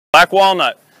Black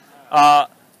walnut.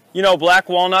 You know, black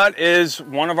walnut is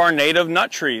one of our native nut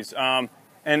trees.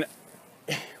 And,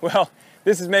 well,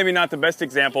 this is maybe not the best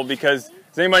example because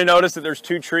does anybody notice that there's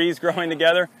two trees growing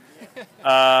together?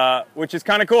 Which is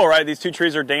kind of cool, right? These two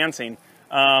trees are dancing.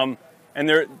 And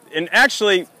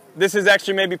actually, this is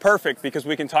actually maybe perfect because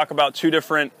we can talk about two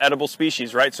different edible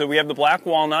species, right? So we have the black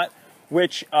walnut,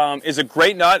 which is a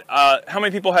great nut. How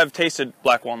many people have tasted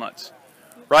black walnuts,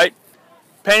 right?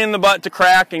 Pain in the butt to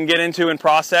crack and get into and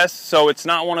process. So it's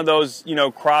not one of those, you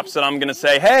know, crops that I'm going to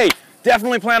say, hey,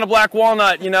 definitely plant a black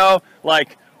walnut, you know,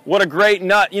 like what a great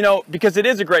nut, you know, because it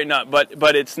is a great nut,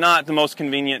 but it's not the most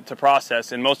convenient to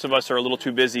process. And most of us are a little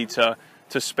too busy to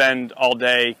spend all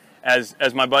day, as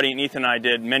my buddy Ethan and I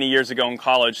did many years ago in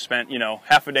college, spent, you know,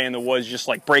 half a day in the woods just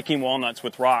like breaking walnuts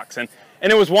with rocks. And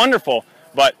it was wonderful,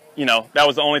 but, you know, that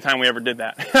was the only time we ever did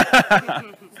that.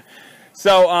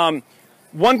 So,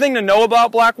 one thing to know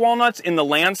about black walnuts in the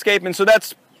landscape, and so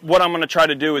that's what I'm going to try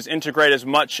to do, is integrate as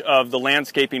much of the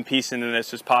landscaping piece into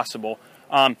this as possible.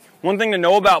 One thing to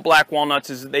know about black walnuts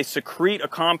is that they secrete a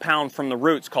compound from the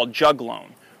roots called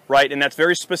juglone, right? And that's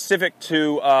very specific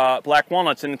to black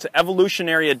walnuts, and it's an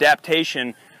evolutionary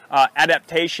adaptation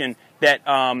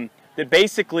that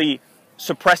basically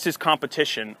suppresses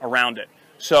competition around it.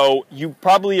 So you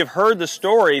probably have heard the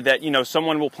story that, you know,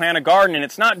 someone will plant a garden and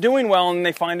it's not doing well and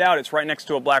they find out it's right next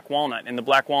to a black walnut, and the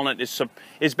black walnut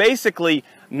is basically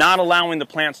not allowing the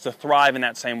plants to thrive in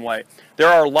that same way. There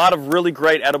are a lot of really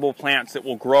great edible plants that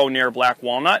will grow near black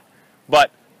walnut,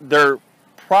 but they're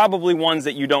probably ones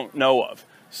that you don't know of.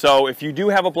 So if you do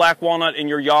have a black walnut in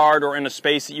your yard or in a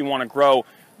space that you want to grow,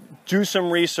 do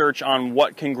some research on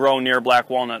what can grow near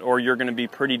black walnut, or you're going to be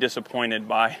pretty disappointed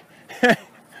by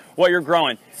what you're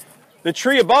growing. The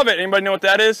tree above it, anybody know what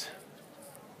that is?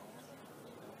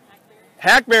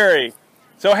 Hackberry.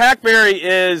 So hackberry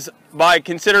is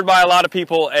considered by a lot of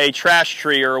people a trash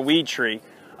tree or a weed tree.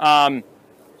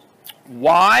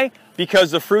 Why?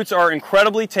 Because the fruits are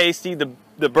incredibly tasty,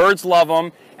 the birds love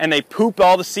them, and they poop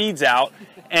all the seeds out,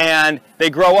 and they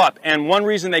grow up. And one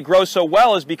reason they grow so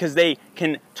well is because they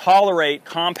can tolerate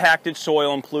compacted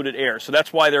soil and polluted air. So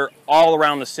that's why they're all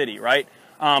around the city, right?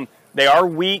 They are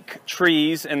weak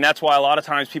trees, and that's why a lot of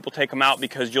times people take them out,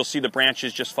 because you'll see the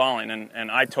branches just falling. And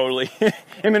I totally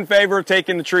am in favor of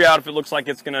taking the tree out if it looks like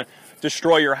it's going to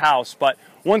destroy your house. But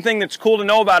one thing that's cool to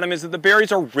know about them is that the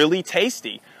berries are really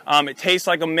tasty. It tastes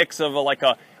like a mix of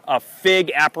a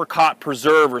fig apricot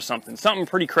preserve or something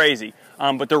pretty crazy.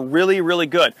 But they're really, really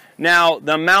good. Now,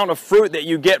 the amount of fruit that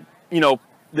you get, you know,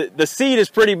 the seed is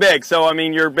pretty big. So, I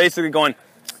mean, you're basically going,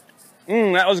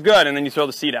 that was good, and then you throw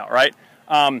the seed out, right?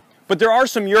 But there are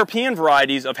some European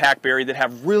varieties of hackberry that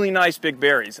have really nice big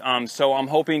berries. So I'm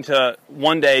hoping to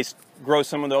one day grow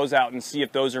some of those out and see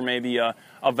if those are maybe a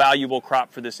valuable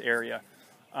crop for this area.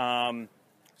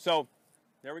 So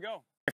there we go.